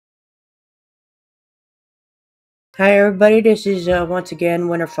Hi everybody, this is once again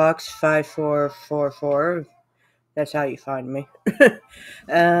WinterFox5444. That's how you find me.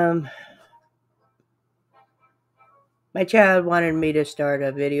 um, my child wanted me to start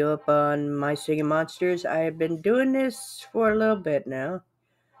a video up on my singing monsters. I have been doing this for a little bit now,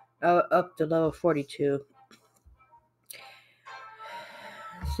 up to level 42.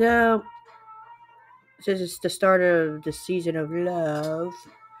 So, since it's the start of the season of love,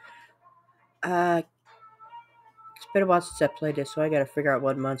 uh, it's been a while since I played this, so I gotta figure out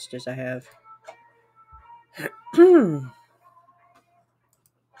what monsters I have. Hmm.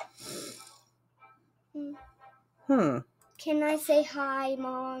 Can I say hi,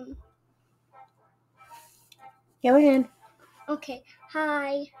 Mom? Go ahead. Okay,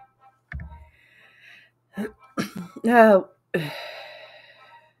 hi. No.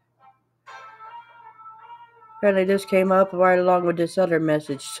 Apparently this came up right along with this other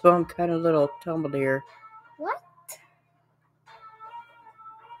message, so I'm kind of a little tumbled here. What?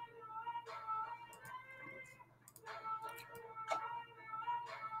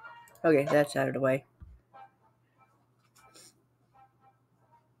 Okay, that's out of the way.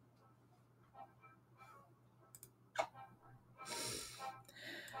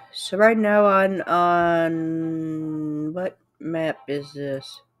 So right now on what map is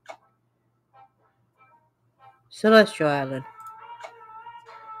this? Celestial Island.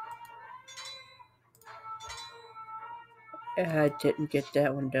 I didn't get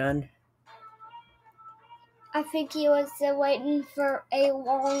that one done. I think he was waiting for a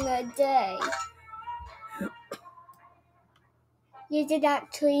long day. You did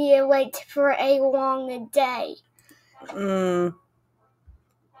actually wait for a long day.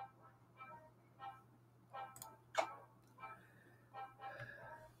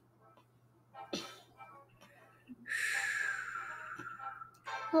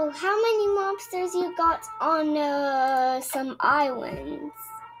 Well, how many monsters you got on some islands?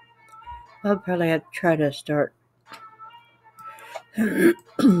 I'll probably have to try to start. Get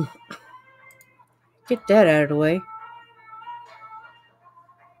that out of the way.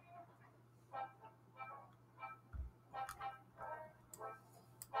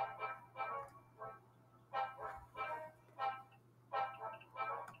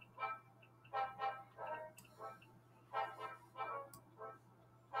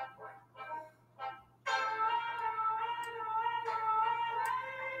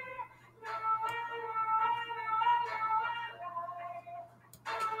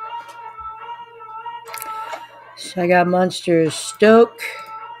 So I got monsters Stoke,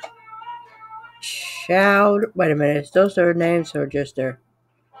 Chow. Wait a minute, is those their names or just their?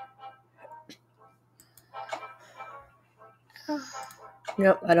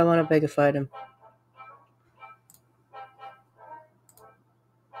 Nope, I don't want to big fight him.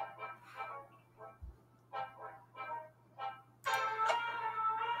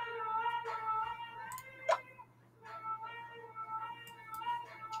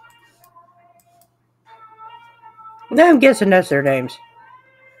 Now I'm guessing that's their names.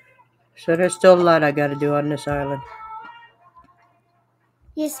 So there's still a lot I gotta do on this island.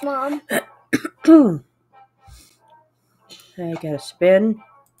 Yes, Mom. I gotta spin.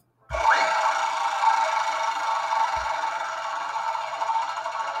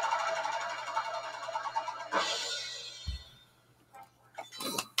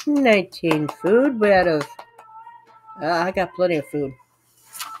 $19 food, but out of I got plenty of food,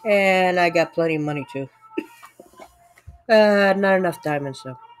 and I got plenty of money too. Not enough diamonds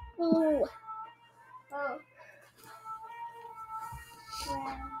though. Ooh. Oh.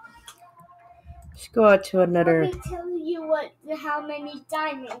 Yeah. Let's go out to another. Let me tell you how many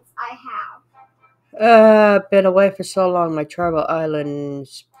diamonds I have. Been away for so long. My tribal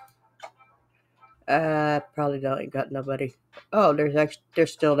islands. Probably don't ain't got nobody. Oh, they're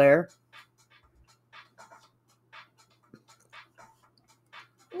still there.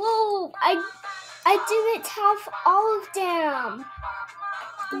 Whoa! I didn't have all of them.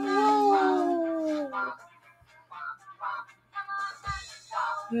 Whoa!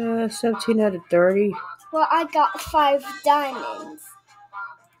 17 out of 30. Well, I got 5 diamonds.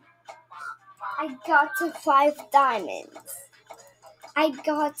 I got to 5 diamonds. I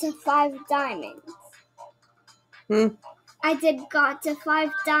got to 5 diamonds. I did got to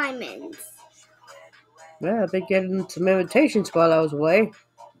 5 diamonds. Yeah, I've been getting some invitations while I was away.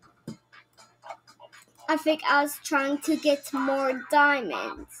 I think I was trying to get more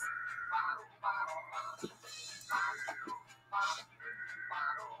diamonds.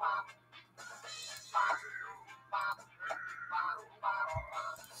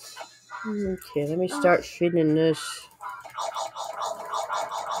 Okay, let me start feeding this.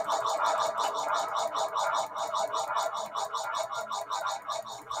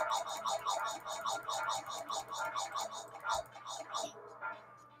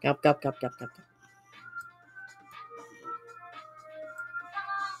 Gop, gop, gop, gop, gop.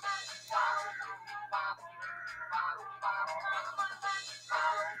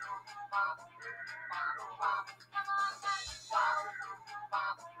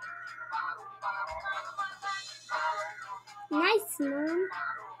 Nice, Mom.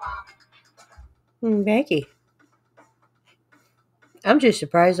 Becky. I'm just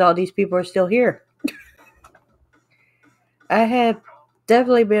surprised all these people are still here. I have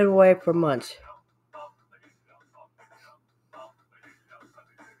definitely been away for months.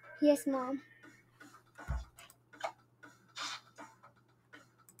 Yes, Mom.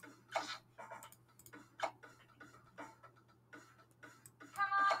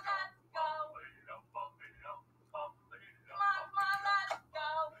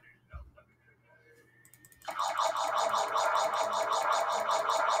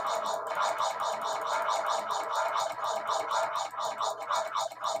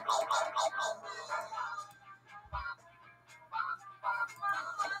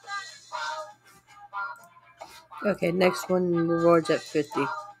 Okay, next one rewards at 50.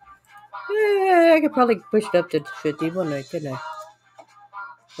 I could probably push it up to 50, wouldn't I? Couldn't I?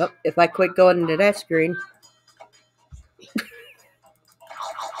 Well, if I quit going into that screen.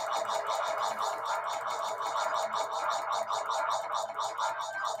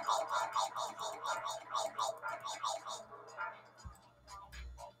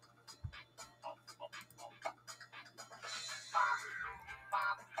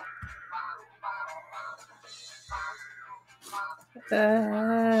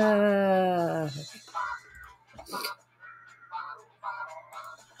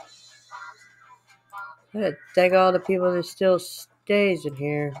 I thank all the people that still stays in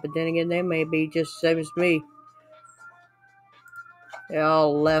here, but then again, they may be just the same as me. They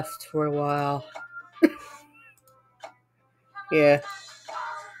all left for a while. Yeah.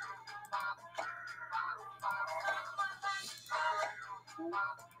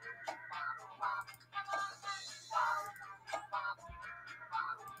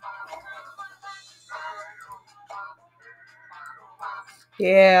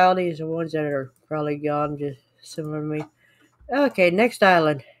 Yeah, all these are ones that are probably gone, just similar to me. Okay, next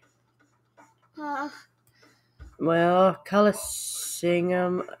island. Well,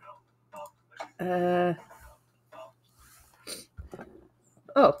 Coliseum. Oh,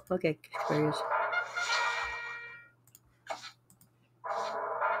 okay. Curious.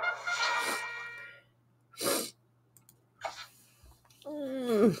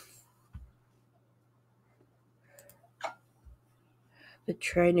 They're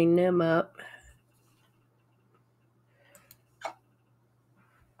training them up.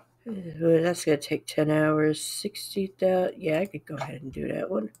 That's gonna take 10 hours. 60,000. Yeah, I could go ahead and do that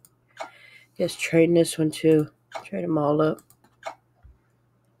one. Just train this one too. Train them all up.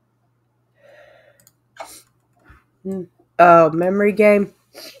 Oh, memory game.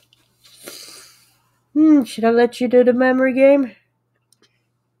 Should I let you do the memory game?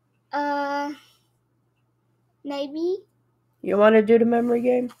 Maybe. You want to do the memory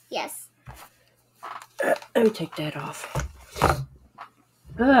game? Yes. Let me take that off.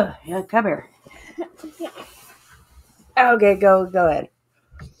 Yeah, come here. Okay, go ahead.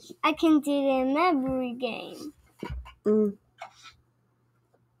 I can do the memory game.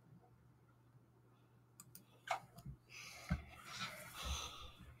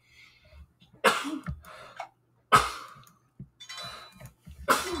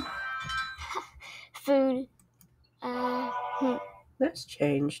 Food. That's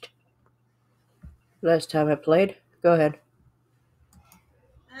changed. Last time I played. Go ahead.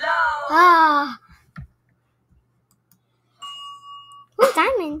 Ah. Oh,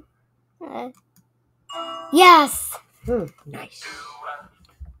 diamond. Yes. Nice.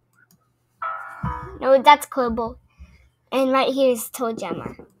 No, that's Quibble. And right here is Toe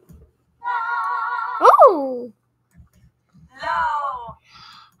Jammer. Oh.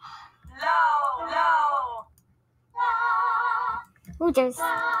 Oh, there's.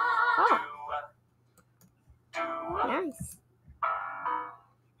 Oh. Nice.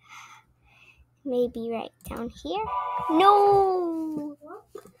 Maybe right down here. No.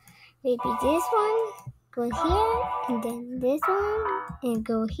 Maybe this one. Go here. And then this one. And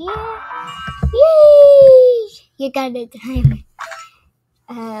go here. Yay! You got a diamond.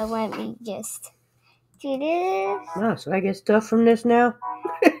 Let me just do this. Oh, so I get stuff from this now?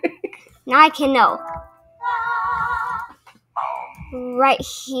 Now I can know. Right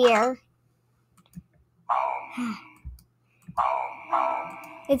here.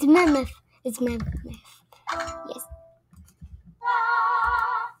 It's mammoth. It's mammoth. Yes.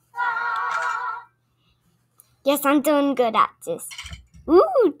 Yes, I'm doing good at this. Ooh,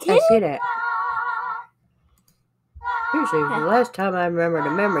 I 10. see that. Usually, the last time I remember the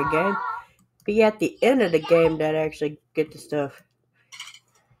memory game, be at the end of the game that I actually get the stuff.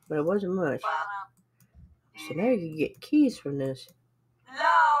 But it wasn't much. So now you can get keys from this.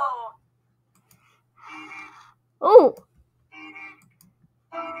 Oh.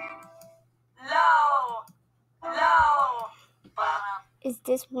 Is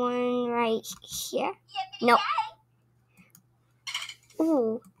this one right here? No.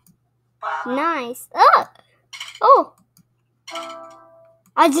 Ooh. Nice. Oh.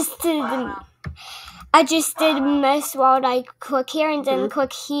 I just did miss while I click here and then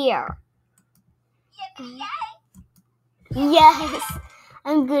click here. Yes.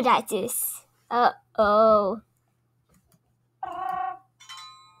 I'm good at this. Uh-oh.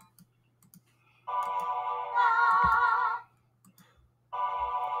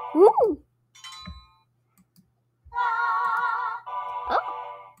 Ooh.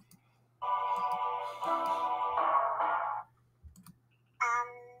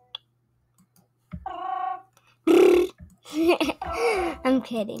 I'm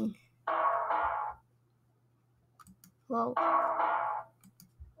kidding. Whoa.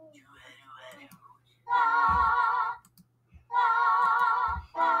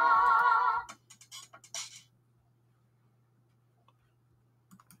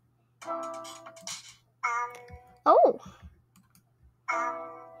 Oh.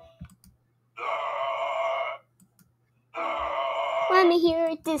 Let me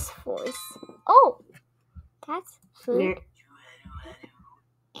hear this voice. Oh. That's food.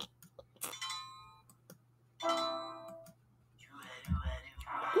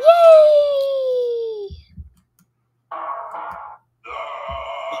 Yay!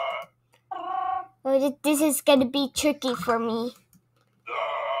 Oh, this is gonna be tricky for me.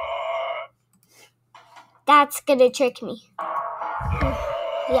 That's gonna trick me.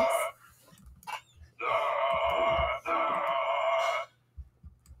 Yes.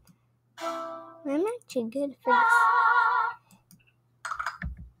 I'm actually good for this.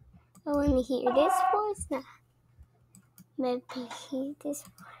 Oh, let me hear this voice now. Maybe hear this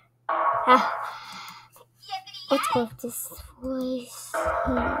voice. Let's go with this voice.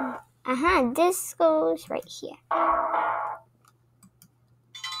 This goes right here.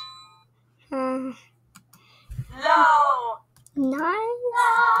 Nice.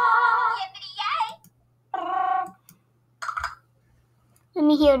 Let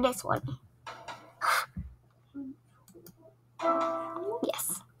me hear this one.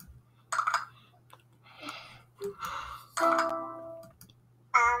 Yes.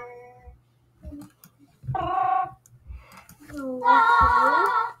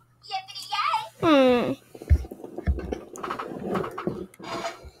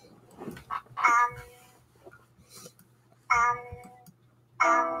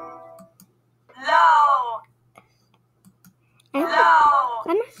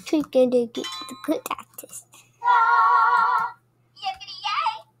 I'm actually gonna get good at this.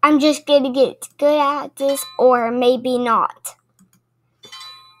 I'm just gonna get good at this, or maybe not.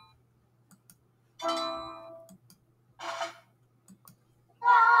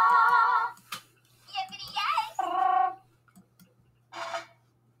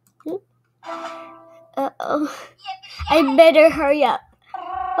 Uh-oh. I better hurry up.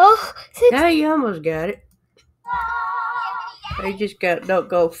 Oh, now you almost got it. You just don't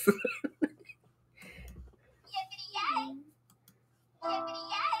go.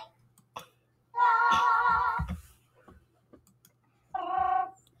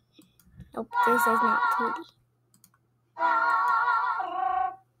 Nope, this is not 2D.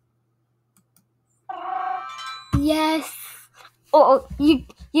 Yes. Oh, you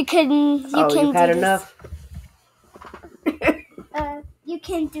can. You've had enough. You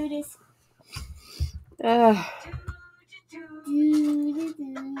can do this. Oh,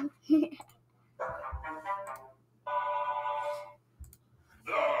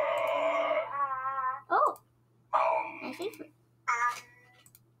 my favorite.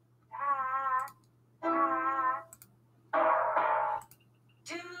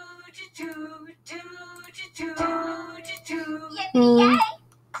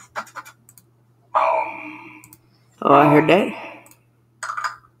 Oh, I heard that.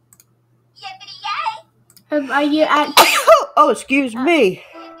 Are you at? Oh, excuse me.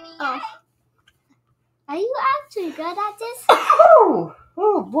 Oh. Are you actually good at this? Oh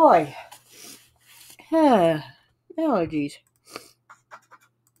boy. Allergies.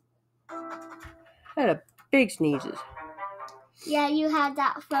 Had a big sneezes. Yeah, you had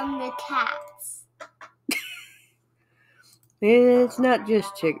that from the cats. It's not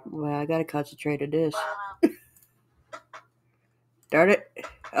just chicken. Well, I gotta concentrate on this. Darn it.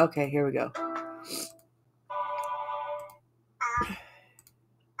 Okay, here we go.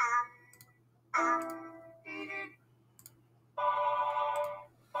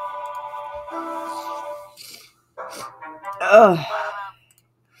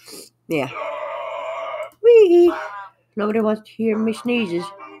 Yeah. Wee. Nobody wants to hear me sneezes.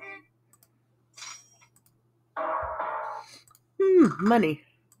 Money.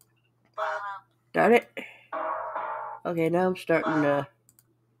 Darn it. Okay, now I'm starting to...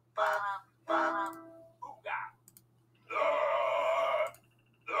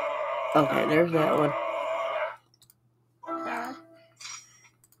 Okay, there's that one.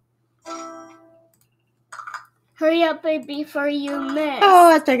 Hurry up, baby, before you miss.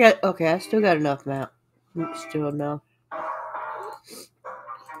 Oh, I think I still got enough mount. Still enough.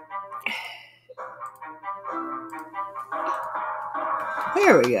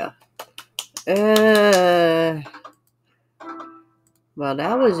 There we go. Well,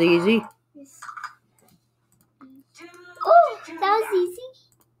 that was easy. Oh, that was easy.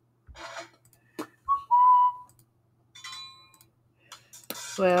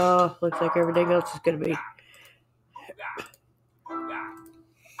 Well, looks like everything else is gonna be.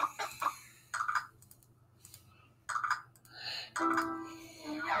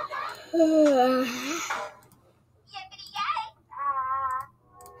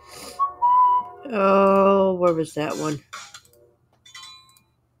 Oh, where was that one?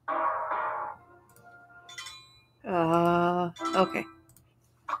 Okay.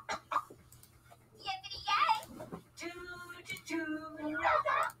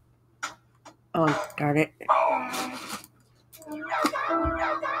 Oh, darn it.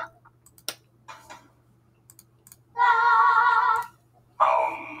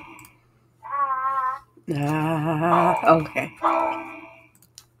 Okay.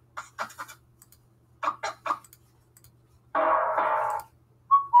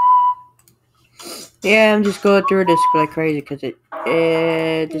 Yeah, I'm just going through this like crazy because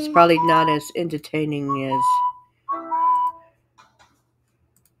it's probably not as entertaining as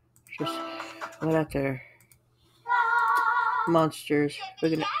just what other monsters.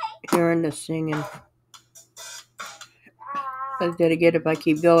 We're gonna hearing the singing. But then again, if I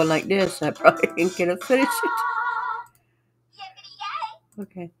keep going like this, I probably ain't gonna finish it.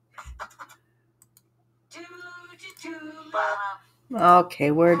 Okay. Okay,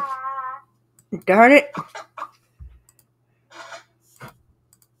 where? Darn it.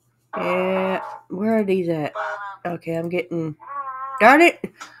 Yeah, where are these at? Okay, I'm getting... Darn it!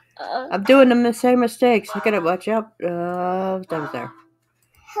 I'm doing the same mistakes. I gotta watch out. That was there.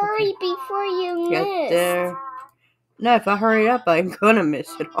 Hurry before you miss. Get there. No, if I hurry up, I'm gonna miss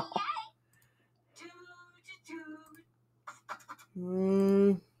it all.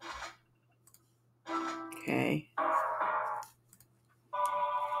 Okay.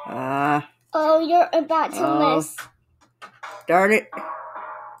 Oh, you're about to miss. Darn it.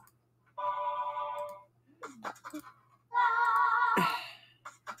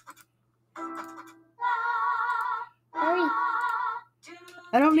 Hurry.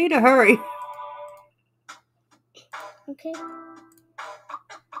 I don't need to hurry. Okay.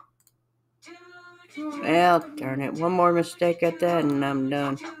 Well, darn it. One more mistake at that and I'm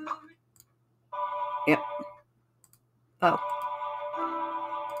done. Yep. Oh.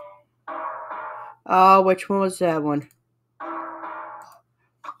 Oh, which one was that one?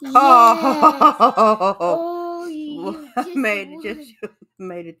 Yes. Oh, you just made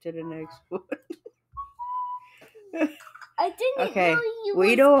it to the next one. I didn't okay. know you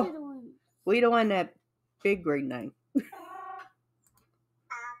We don't want that big green thing.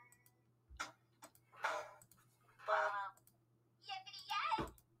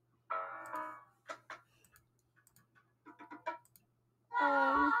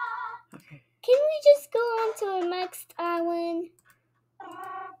 Okay. Can we just go on to the next island?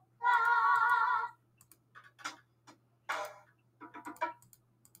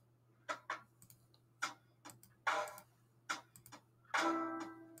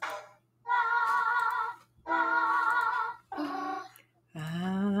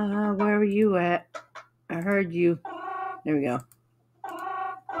 Where were you at? I heard you. There we go.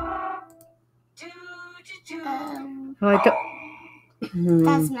 Oh, I don't...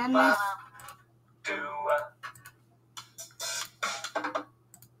 That's Mammoth.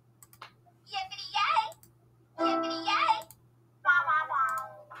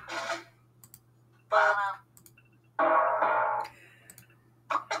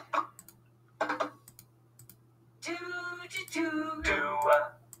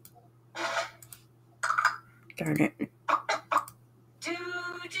 Darn it.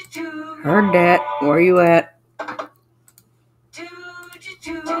 Heard that. Where you at?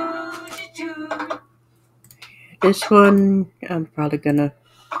 This one, I'm probably gonna.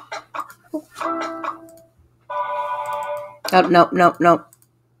 Oh, nope.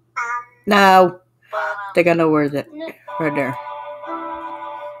 No. I think I know where is it. No. Right there.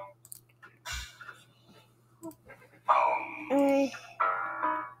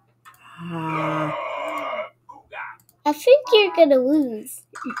 I think you're gonna lose.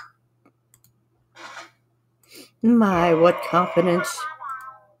 My, what confidence.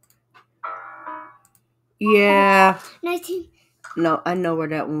 Yeah. 19. No, I know where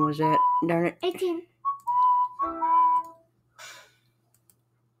that one was at. Darn it. 18.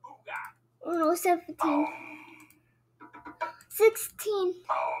 Oh no, 17. 16.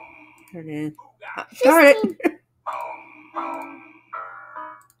 There it is. Darn it.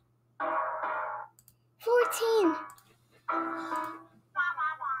 14.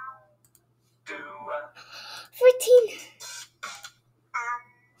 14.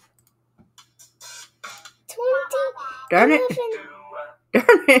 20. Darn it. 11.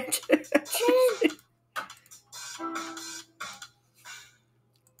 Darn it. 10.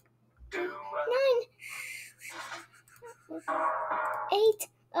 9. 8.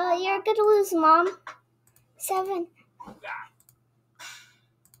 You're gonna lose, Mom. 7.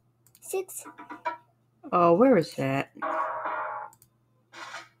 6. Oh, where is that?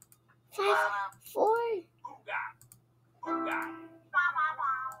 5. 4.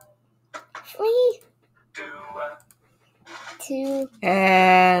 3. 2.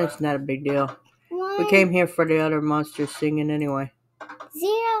 And it's not a big deal. 1. We came here for the other monsters singing anyway.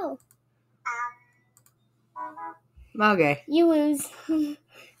 0. Okay. You lose.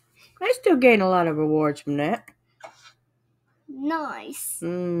 I still gain a lot of rewards from that. Nice.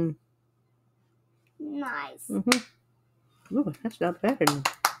 Mm. Nice. Mm-hmm. Ooh, that's not bad.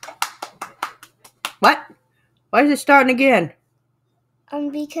 What? Why is it starting again?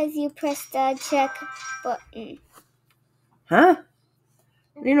 Because you pressed the check button. Huh?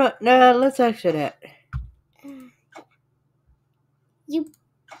 You know what? No, let's exit it.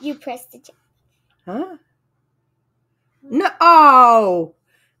 You pressed the check. Huh? No. Oh!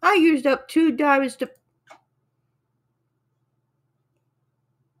 I used up 2 diamonds to...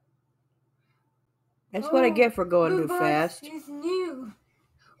 That's what I get for going too fast. It's new.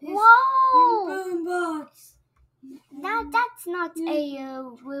 Whoa! Boom box. That's not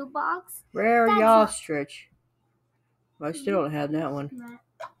a blue box. Rare That's y'all not- stretch. I still don't have that one.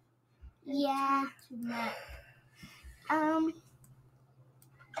 Yeah.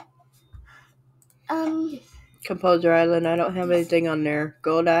 Composer Island, I don't have anything on there.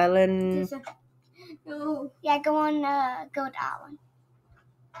 Gold Island. No. Yeah, go on Gold Island.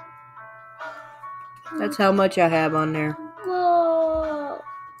 That's how much I have on there. Whoa!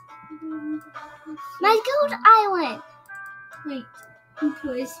 My Gold Island. Wait. Who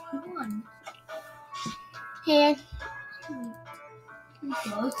plays one? Here.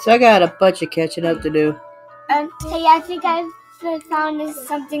 So I got a bunch of catching up to do. Hey, I think I found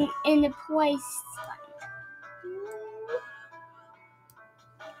something in the place.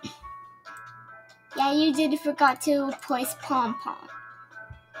 Yeah, you did forgot to place Pom Pom.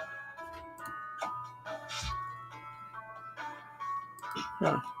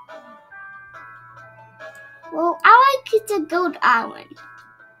 Huh. Well, I like the Gold Island.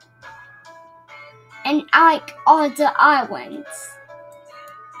 And I like all the islands.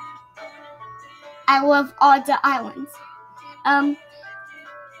 I love all the islands.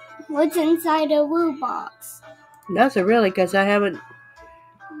 What's inside a woo box? Nothing really, because I haven't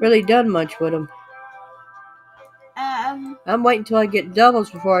really done much with them. I'm waiting until I get doubles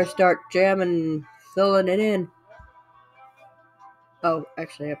before I start jamming and filling it in. Oh,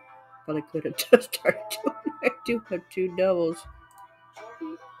 actually, I probably could have just started doing it. I do have 2 doubles.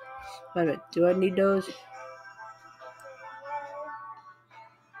 Wait a minute, do I need those?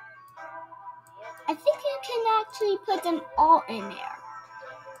 I think you can actually put them all in there.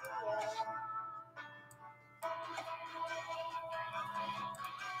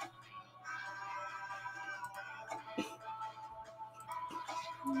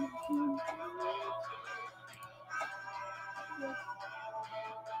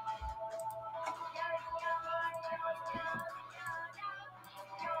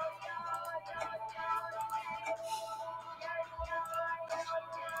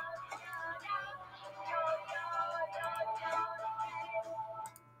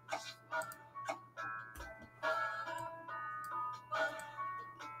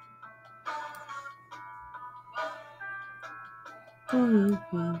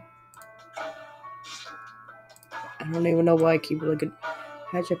 I don't even know why I keep looking.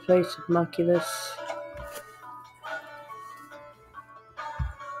 How's your place, Moculus?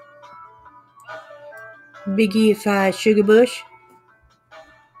 Biggie Sugar Bush.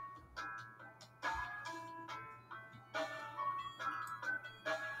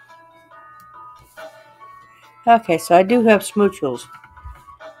 Okay, so I do have Smoochels.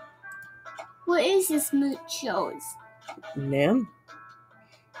 What is this Moochos? Them.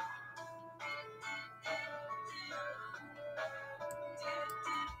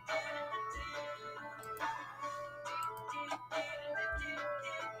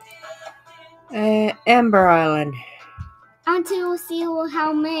 Amber Island. Until we see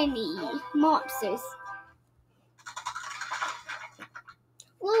how many monsters.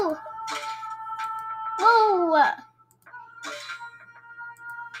 Whoa! Whoa!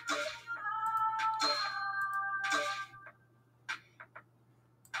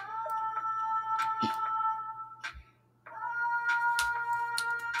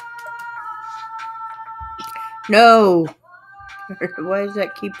 No! Why does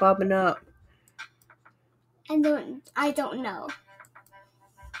that keep popping up? I don't know.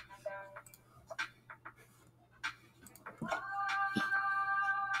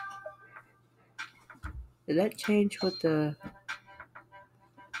 Did that change with the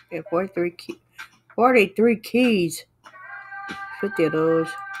 43 keys? 50 of those.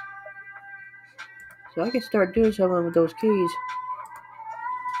 So I can start doing something with those keys.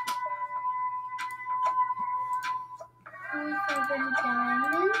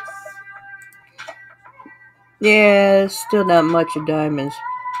 Diamonds. Yeah, still not much of diamonds.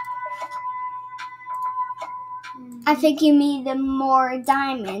 I think you need more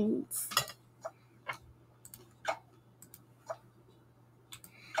diamonds.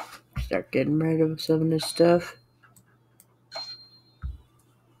 Start getting rid of some of this stuff.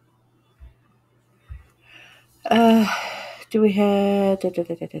 Do we have...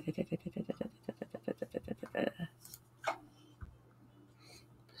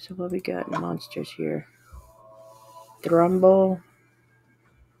 So what we got in monsters here? Thrumble.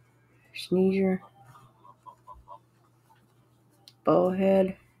 Sneezer.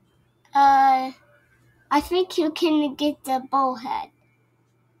 Bowhead. I think you can get the bowhead.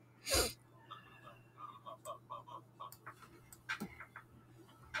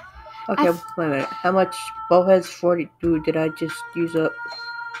 Okay, wait a minute. How much bowheads 42 did I just use up?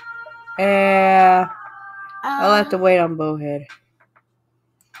 I'll have to wait on bowhead.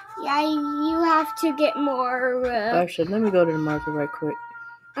 Yeah, you have to get more. Actually, let me go to the market right quick.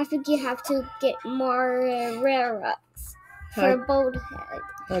 I think you have to get more rare-ups for bowhead.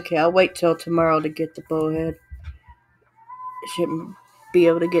 Okay, I'll wait till tomorrow to get the bowhead. Shouldn't be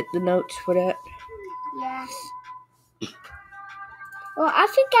able to get the notes for that. Yeah. Well, I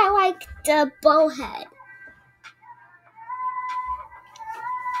think I like the bowhead.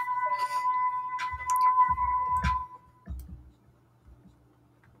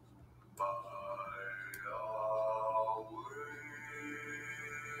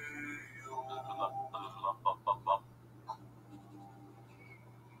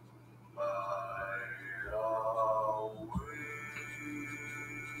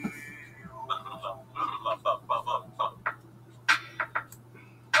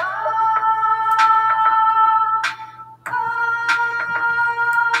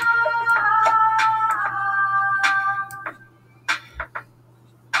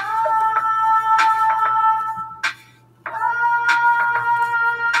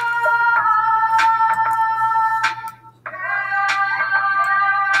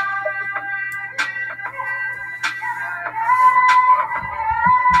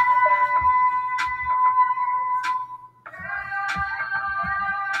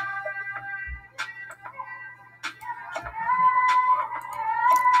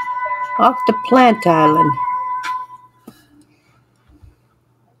 Off the Plant Island.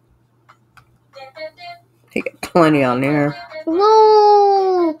 They got plenty on there.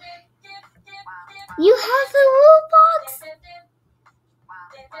 Whoa! You have a woo box?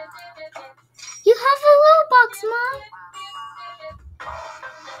 You have a woo box, Mom?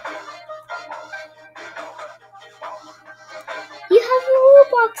 You have a woo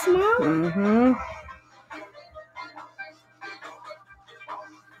box, Mom? Mm-hmm.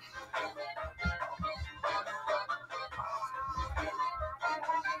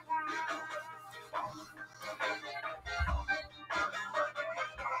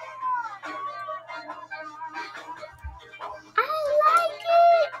 I like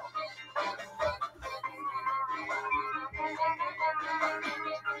it.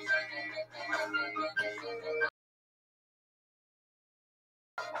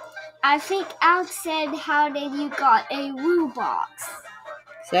 I think Alex said, how did you got a woo box?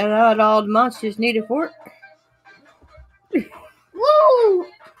 Is that all the monsters needed for it? Woo!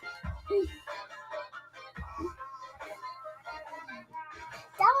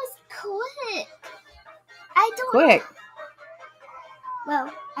 don't Quick.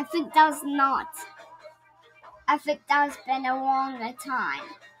 Well, I think that was not. I think that has been a longer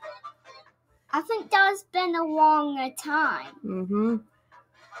time. Mm-hmm.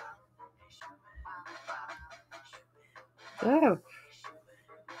 Oh.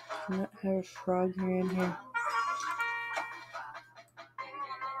 Not have a frog here in here.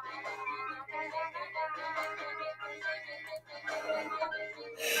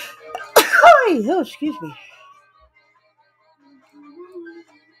 Oh, excuse me.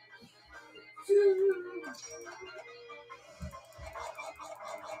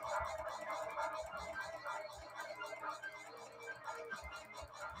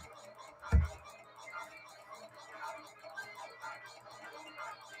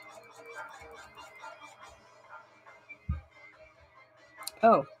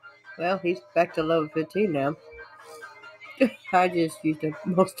 Oh, well, he's back to level 15 now. I just used up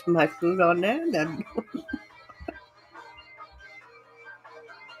most of my food on that.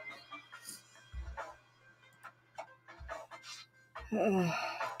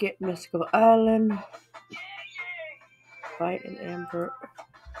 Get Mystical Island. Fight an Amber.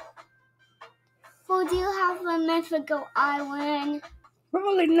 Well, do you have a mythical island?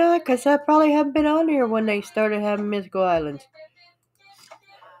 Probably not, because I probably haven't been on here when they started having Mystical Islands.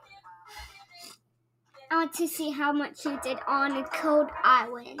 I want to see how much you did on a cold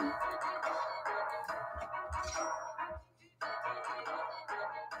island.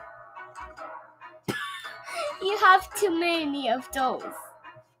 You have too many of those.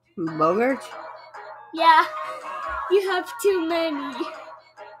 Bogarts? Yeah, you have too many.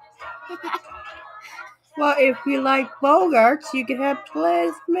 Well, if you like Bogarts, you can have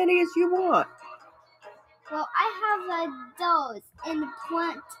as many as you want. Well, I have those in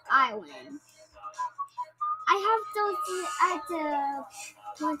Plant Island. I have those at the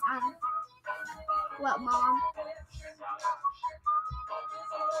Plant Island. What, Mom?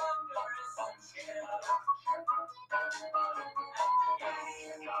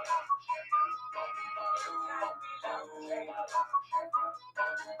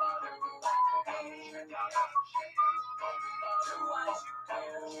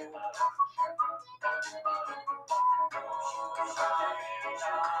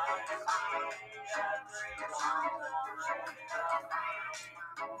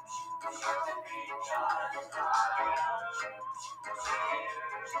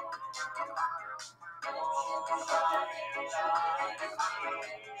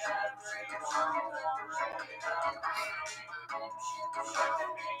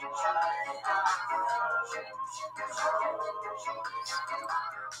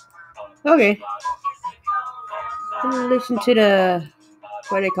 Okay. Listen to the,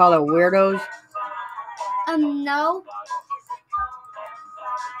 what do they call it, weirdos? No.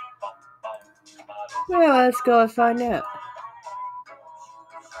 Well, let's go and find out.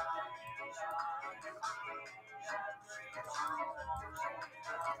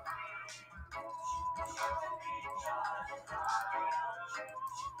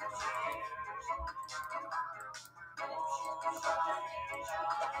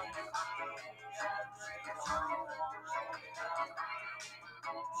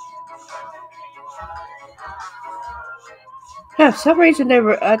 For some reason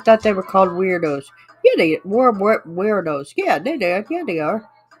I thought they were called weirdos. Yeah, they were weirdos. Yeah, they are. Yeah, they are.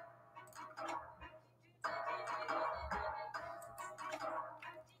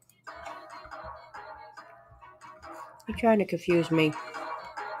 You're trying to confuse me.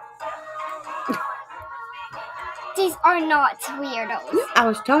 These are not weirdos. I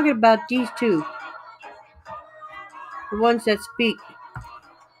was talking about these two. The ones that speak.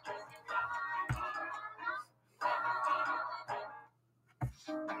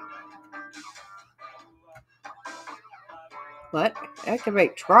 What?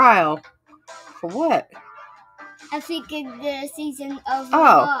 Activate trial? For what? I think it's the season of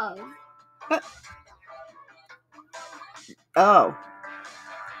Oh. love. Oh.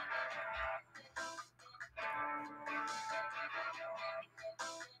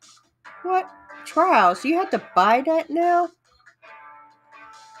 What? Trials? You have to buy that now?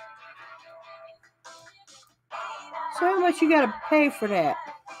 So how much you gotta pay for that?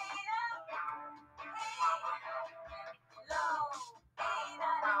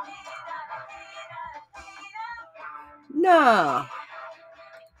 No.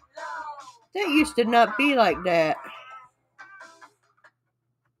 That used to not be like that.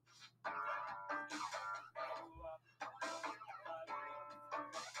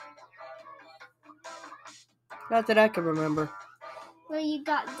 Not that I can remember. Well, you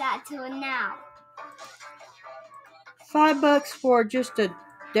got that to now. $5 for just a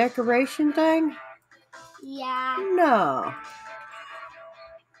decoration thing? Yeah. No.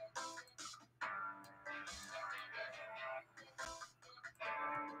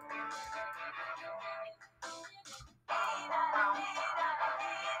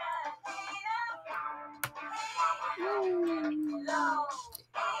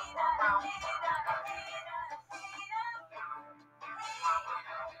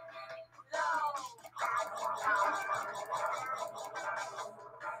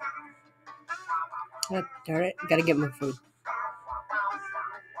 God darn it. Gotta get my food.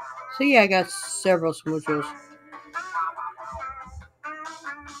 So yeah, I got several smoochos.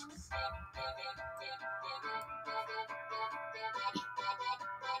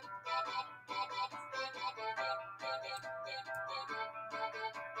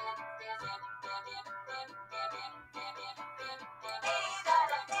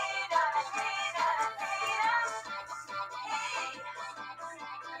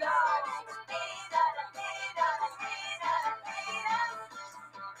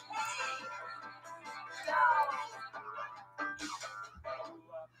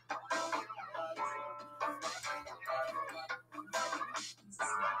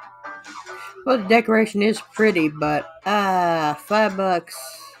 Well, the decoration is pretty, but $5.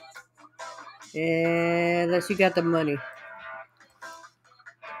 Unless you got the money.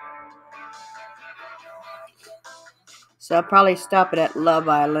 So I'll probably stop it at Love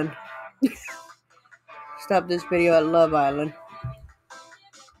Island. Stop this video at Love Island.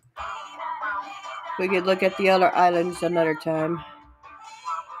 We could look at the other islands another time.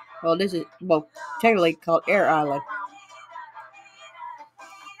 Well, this is, well, technically called Air Island.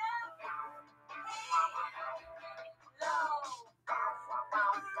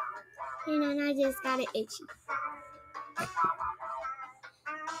 And then I just got it itchy.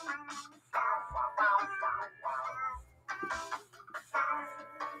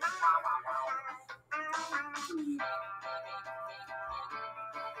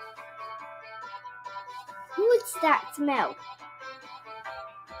 What's that smell?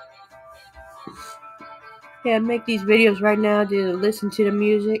 Yeah, I make these videos right now to listen to the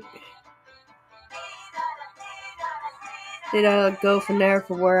music. Then I'll go from there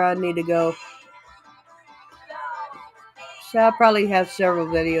for where I need to go. So I'll probably have several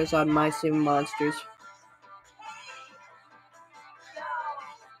videos on My Sim Monsters.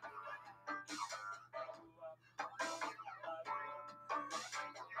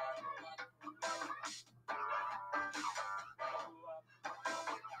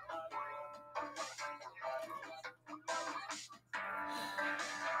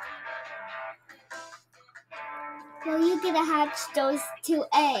 Well, you gotta hatch those 2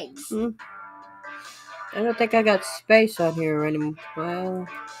 eggs. I don't think I got space on here anymore. Well,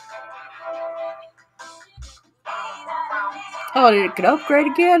 oh, did it get upgrade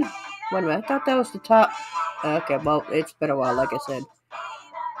again? Wait a minute, I thought that was the top. Okay, well, it's been a while, like I said.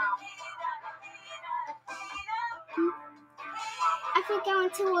 I think I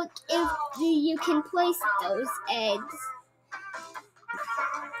want to look if you can place those eggs.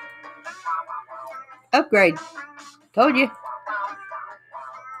 Upgrade. Told you.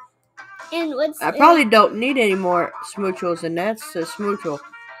 And what's I probably don't need any more smoochels, and that's a smoochel.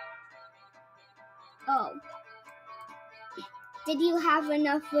 Oh. Did you have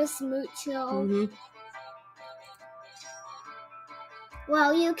enough for Smoochel?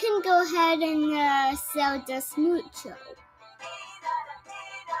 Well, you can go ahead and sell the Smoochel.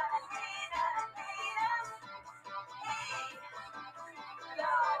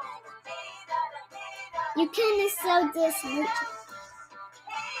 You can sell the Smoochel.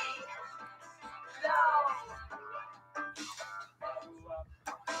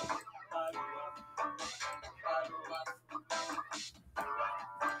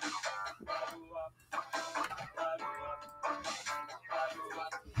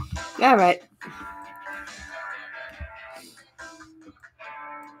 All right.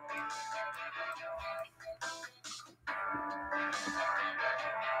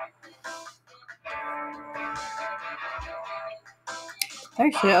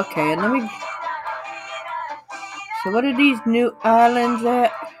 Actually, okay, and let me. So, what are these new islands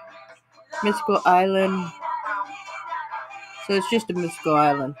at? Mystical Island. So, it's just a mystical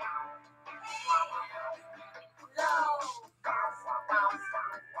island.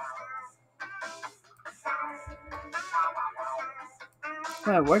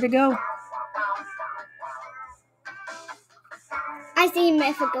 Where'd it go? I see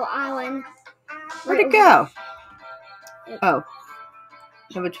Mythical Island. Where'd it go? Oh.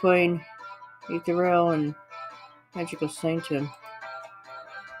 In between Ethereal and Magical Sanctum.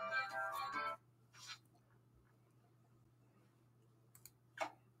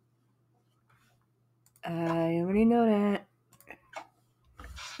 I already know that.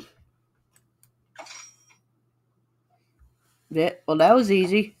 Well, that was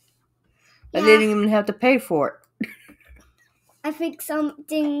easy. I Yeah. didn't even have to pay for it. I think some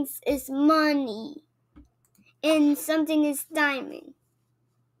things is money. And something is diamond.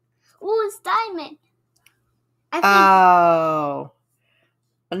 Oh, it's diamond. I think Oh.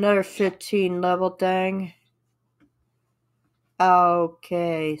 Another 15 level thing.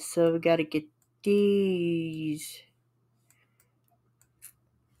 Okay, so we gotta get these.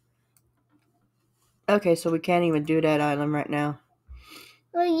 Okay, so we can't even do that island right now.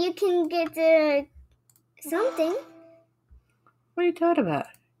 well, you can get something. What are you talking about?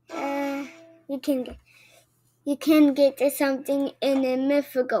 You can get something in a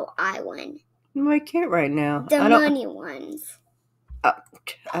mythical island. No, I can't right now. The money ones. I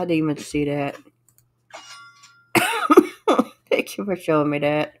didn't even see that. Thank you for showing me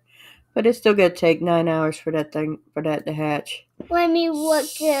that. But it's still gonna take 9 hours for that to hatch. Let me look.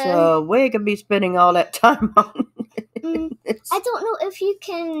 So we could be spending all that time on. I don't know if you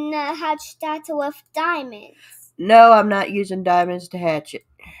can hatch that with diamonds. No, I'm not using diamonds to hatch it.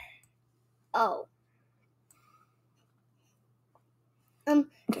 Oh.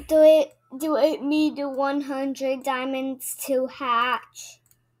 Do it need 100 diamonds to hatch?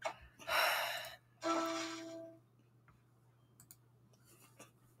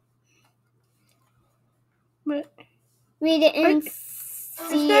 But Read it and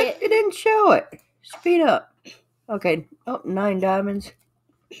see it. It didn't show it. Speed up. Okay. Oh, 9 diamonds.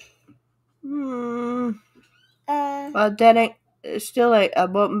 Well, that ain't. Still, I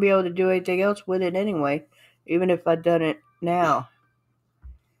won't be able to do anything else with it anyway, even if I'd done it now.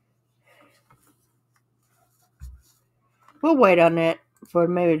 We'll wait on that for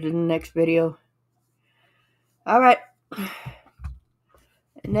maybe the next video. Alright.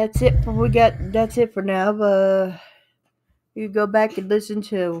 And that's it for that's it for now. You go back and listen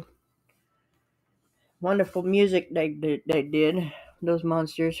to wonderful music they did, those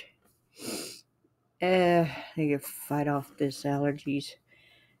monsters. They can fight off this allergies.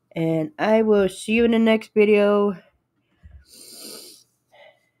 And I will see you in the next video.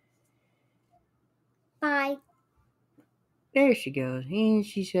 Bye. There she goes. And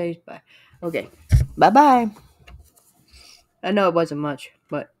she says bye. Okay. Bye-bye. I know it wasn't much,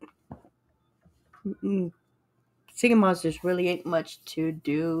 but Singing Monsters really ain't much to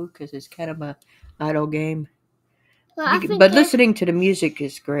do because it's kind of a idle game. Well, But listening to the music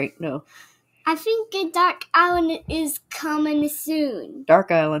is great. No. I think Dark Island is coming soon. Dark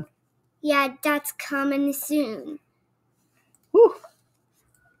Island. Yeah, that's coming soon. Whew.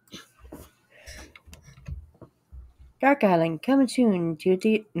 Dark Island coming soon to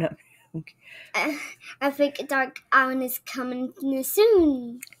the no. I think Dark Island is coming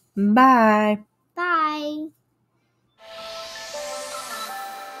soon. Bye. Bye.